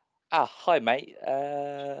 Uh, hi mate.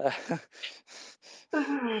 uh,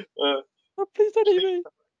 Oh, please don't eat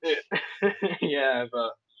me. yeah,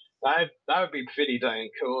 but that would be pretty darn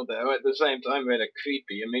cool, though. At the same time, really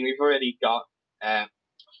creepy. I mean, we've already got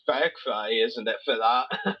Far Cry, isn't it, for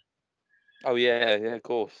that? Oh yeah, yeah, of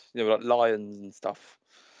course. You know, like lions and stuff,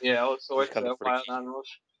 Yeah, all which is sorts kind of of wild freaky. animals.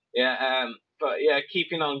 Yeah, but yeah,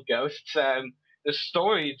 keeping on ghosts, the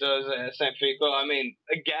story does sound pretty cool. I mean,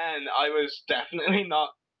 again, I was definitely not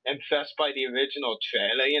impressed by the original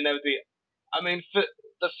trailer. You know, I mean,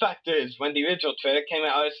 the fact is, when the original trailer came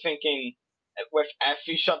out, I was thinking, with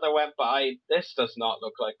every shot that went by, this does not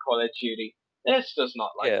look like Call of Duty. This does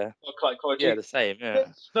not Yeah, look like Call of yeah, Duty. the same. Yeah,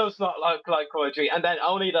 This does not look like Call of Duty. And then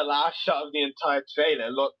only the last shot of the entire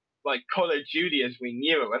trailer looked like Call of Duty as we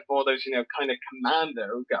knew it, with all those, kind of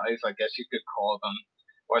commando guys, I guess you could call them,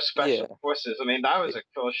 or yeah, special forces. I mean, that was a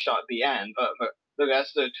cool shot at the end, but the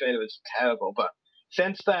rest of the trailer was terrible. But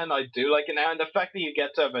since then, I do like it now, and the fact that you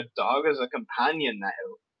get to have a dog as a companion now,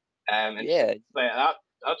 and yeah.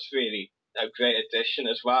 that's really a great addition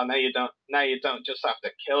as well. Now you don't just have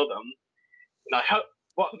to kill them. Now,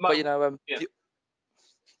 But you know, yeah,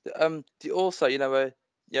 also,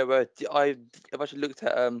 I've actually looked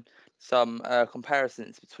at some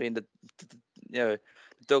comparisons between the the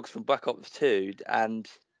dogs from Black Ops 2 and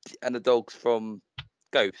the dogs from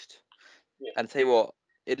Ghost, yeah, and I tell you what,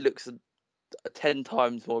 it looks 10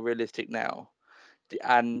 times more realistic now.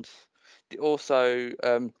 And also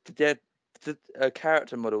the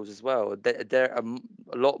character models as well. They're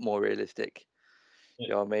a lot more realistic. yeah. You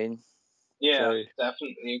know what I mean? Yeah, I So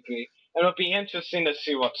definitely agree. And it'll be interesting to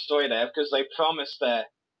see what story they have, because they promised that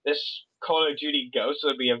this Call of Duty Ghost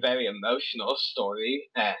would be a very emotional story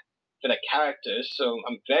for the characters. So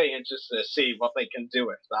I'm very interested to see what they can do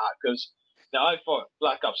with that. Because now I thought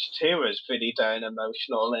Black Ops 2 was pretty darn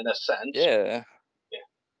emotional in a sense. yeah, Yeah,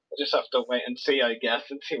 I just have to wait and see, I guess,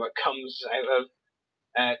 and see what comes out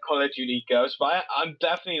of Call of Duty Ghost. But I'm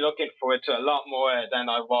definitely looking forward to a lot more than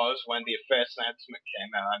I was when the first announcement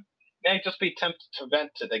came out. I may just be tempted to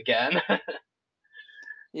rent it again.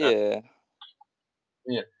 yeah.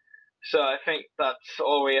 Yeah. So I think that's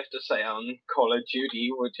all we have to say on Call of Duty.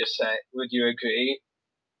 Would you agree?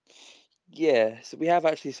 Yeah, so we have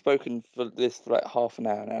actually spoken for this for like half an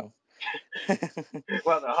hour now.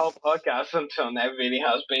 Well, the whole podcast until now really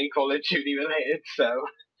has been Call of Duty related. So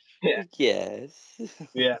yeah. Yes.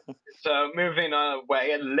 Yeah. So moving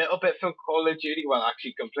away a little bit from Call of Duty, well,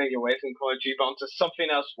 actually completely away from Call of Duty, but onto something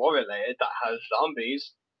else war related that has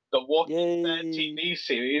zombies. The Walking Dead Yay. TV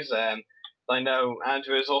series. I know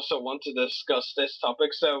Andrew has also wanted to discuss this topic.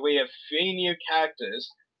 So we have 3 new characters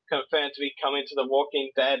confirmed to be coming to The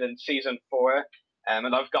Walking Dead in season 4.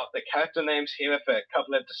 And I've got the character names here with a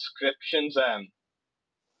couple of descriptions.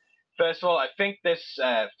 First of all, I think this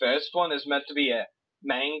first one is meant to be a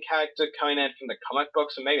main character coming in from the comic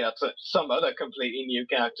books, and maybe that's some other completely new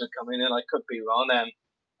character coming in. I could be wrong.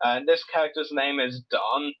 And this character's name is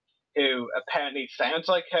Dawn, who apparently sounds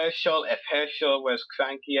like Herschel if Herschel was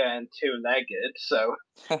crankier and two-legged. So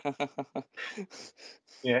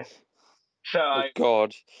yeah. So Oh I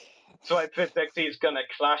God. so I predict he's gonna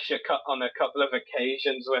clash on a couple of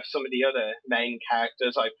occasions with some of the other main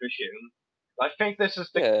characters, I presume. I think this is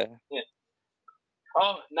the Yeah. yeah.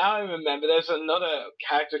 Oh, now I remember. There's another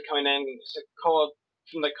character coming in. Is it called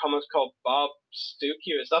from the comics called Bob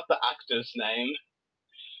Stuckey? Is that the actor's name?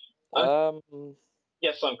 I'm, Um.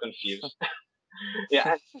 yes, I'm confused.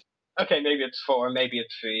 Yeah. Okay, maybe it's 4, maybe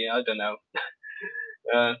it's 3. I don't know.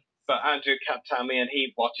 Uh, but Andrew kept telling me, and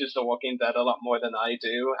he watches The Walking Dead a lot more than I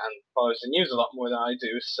do, and follows the news a lot more than I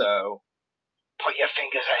do. So put your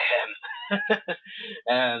fingers at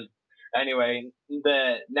him. Anyway,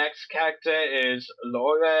 the next character is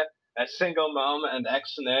Laura, a single mom and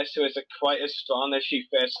ex-nurse who isn't quite as strong as she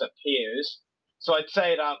first appears. So I'd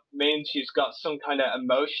say that means she's got some kind of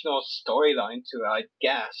emotional storyline to her, I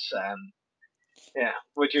guess. Yeah,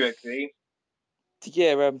 would you agree?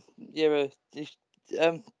 Yeah. Yeah.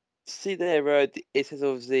 Um. See there, it says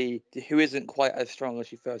obviously who isn't quite as strong as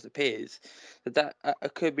she first appears. But that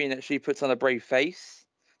could mean that she puts on a brave face,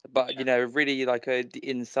 but really like the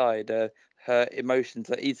inside, her emotions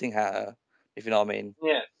are eating at her. If you know what I mean.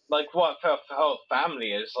 Yeah, like what if her whole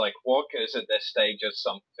family is like walkers at this stage or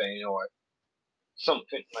something, or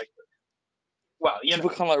something like that. Well, She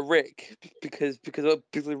become like Rick because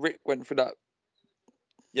Rick went through that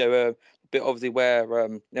bit obviously where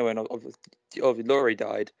when obviously Laurie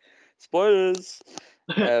died. Spoilers.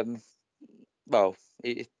 Well,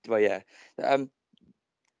 yeah.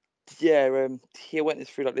 He went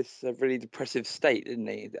through like this really depressive state, didn't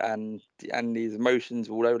he? And his emotions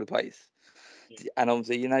were all over the place. And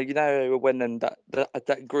obviously, when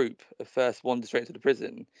that group first wandered straight to the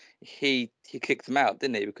prison, he kicked them out,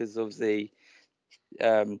 didn't he? Because obviously,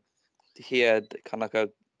 he had kind of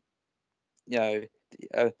like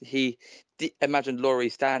he imagined Laurie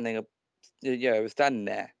standing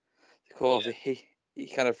there. Of course, he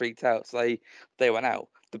kind of freaked out, so they went out.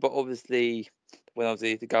 But obviously, when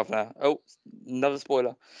obviously the governor, another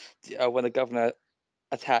spoiler, when the governor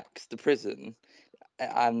attacks the prison,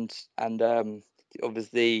 and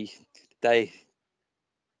obviously they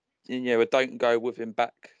don't go with him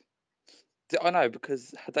back. I know,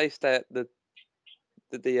 because they stay at the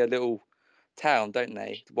little town, don't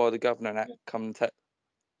they? While the governor and that come to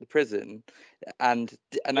the prison, and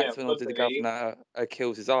that's when obviously the governor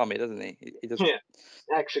kills his army, doesn't he? He just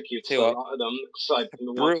executes a lot of them. Like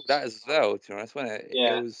brutal that as well, to be honest, wasn't it?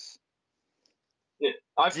 Yeah. It was. Yeah.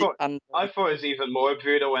 I thought it was even more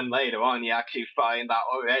brutal when later on you actually find that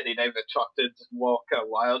already they've attracted Walker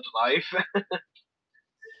wildlife.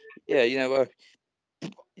 Yeah,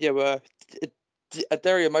 a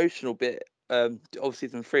very emotional bit of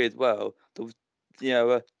season 3 as well.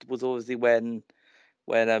 Was obviously when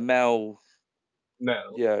Mel. Mel.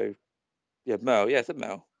 Mel. Yeah, it's a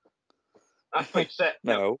Mel. I thought you said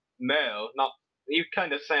Mel. Mel, not. You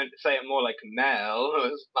kind of say it more like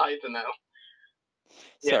Mel. I don't know.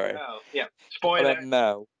 Sorry. Yeah, Mel. Yeah. Spoiler. I meant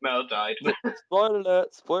Mel. Mel died. Spoiler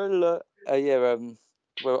alert! Spoiler alert!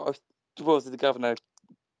 Well, the governor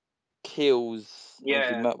kills.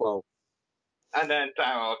 Yeah. Well. And then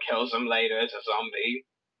Daryl kills him later as a zombie.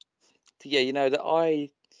 Yeah, that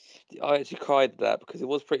I actually cried at that because it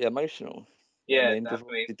was pretty emotional. Yeah,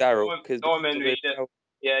 definitely. Daryl, because Norman Reedus.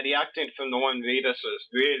 Yeah, the acting from Norman Reedus was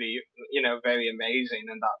really, very amazing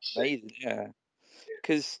in that scene. Amazing, yeah.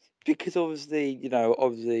 Because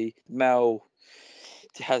obviously Mel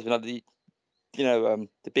has been like the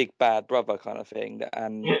big bad brother kind of thing,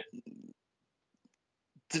 and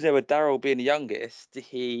with Daryl being the youngest,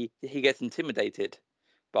 he gets intimidated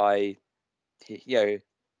by his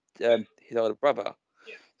older brother.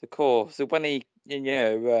 Yeah. Of course, so when he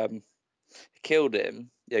killed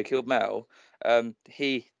Mel,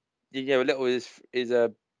 he a little is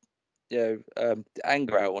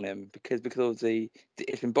anger out on him because obviously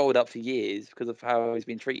it's been bottled up for years because of how he's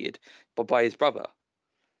been treated by his brother.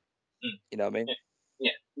 You know what I mean?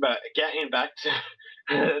 Yeah, but getting back to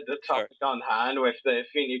the topic on hand with the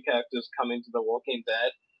three new characters coming to The Walking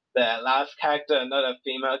Dead, the last character, another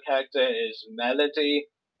female character, is Melody.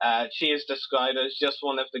 She is described as just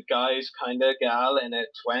one of the guys kind of gal in her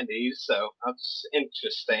 20s, so that's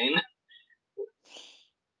interesting.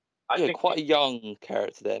 I think quite a young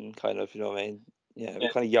character then, kind of, you know what I mean? Yeah.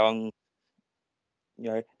 Kind of young.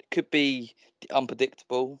 It could be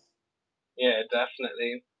unpredictable. Yeah,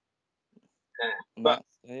 definitely. But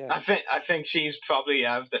I think she's probably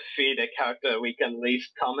the feeder character we can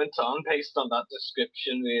least comment on based on that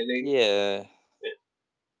description, really. Yeah.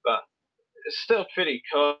 But it's still pretty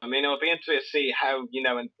cool. I mean, it'll be interesting to see how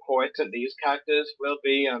important these characters will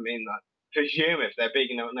be. I mean, I presume if they're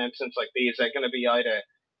big announcements like these, they're going to be either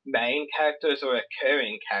main characters or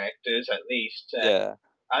recurring characters at least. Yeah.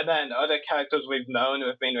 And then other characters we've known who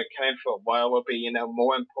have been recurring for a while will be,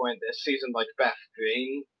 more important this season, like Beth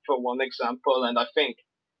Green, for one example. And I think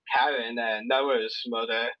Karen, Noah's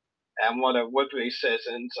mother, and one of Woodbury's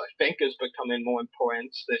seasons, I think is becoming more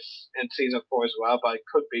important in season 4 as well, but I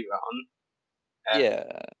could be wrong.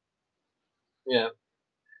 Yeah.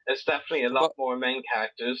 There's definitely a lot more main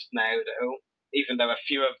characters now, though, even though a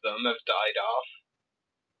few of them have died off.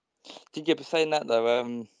 Did you ever say that,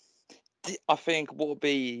 though? I think what would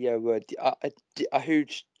be a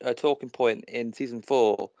huge talking point in season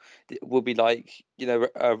 4 will be like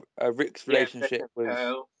Rick's relationship with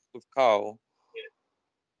Carl. Yeah.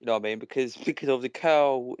 You know what I mean? Because obviously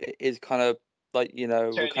Carl is kind of like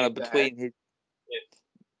we're kind of between his.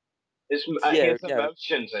 His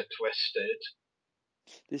emotions are twisted.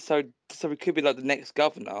 So it could be like the next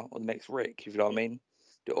governor or the next Rick, if you know what I mean,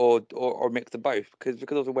 or a mix of both. Because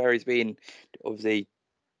of where he's been, obviously.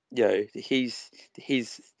 He's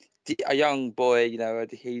a young boy.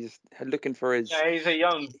 He's looking for his. Yeah, he's a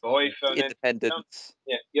young boy thrown independence.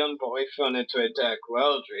 Young boy thrown into a dark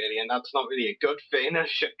world, really, and that's not really a good thing,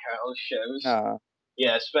 as Carl shows. Nah.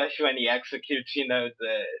 Yeah, especially when he executes,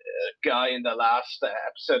 the guy in the last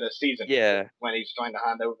episode of season 4 when he's trying to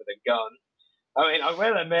hand over the gun. I mean, I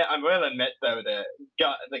will admit though that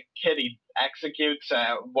the kid he executes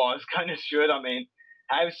was kind of short. I mean,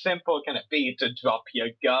 how simple can it be to drop your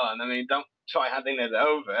gun? I mean, don't try handing it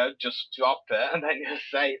over, just drop it, and then you're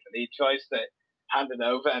safe. And he tries to hand it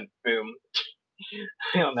over, and boom,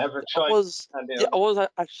 he'll never I try. was, Hand it yeah, I over. was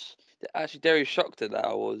actually very shocked at that.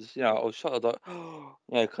 I was, I was shocked, like,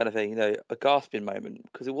 kind of thing, a gasping moment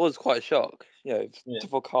because it was quite a shock, Yeah.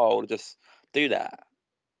 for Carl to just do that.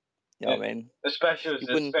 You know Yeah. what I mean? Especially as You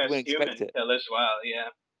his wouldn't first expect human it. kill as well. Yeah.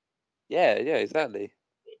 Yeah, exactly.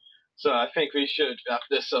 So I think we should wrap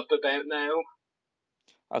this up about now.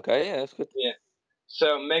 Okay, yeah, that's good. Yeah.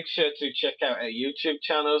 So make sure to check out our YouTube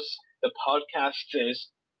channels. The podcast is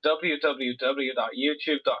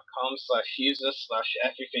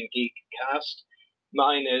www.youtube.com/user/everythinggeekcast.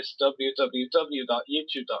 Mine is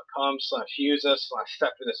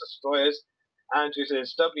www.youtube.com/user/separatist Andrew's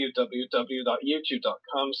is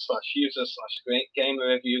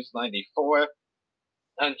www.youtube.com/user/gamerreviews94.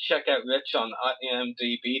 And check out Rich on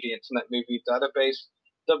IMDb, the Internet Movie Database,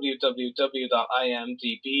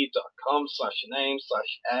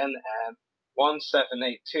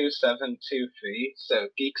 www.imdb.com/name/nm1782723. So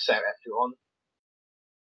geeks out, everyone.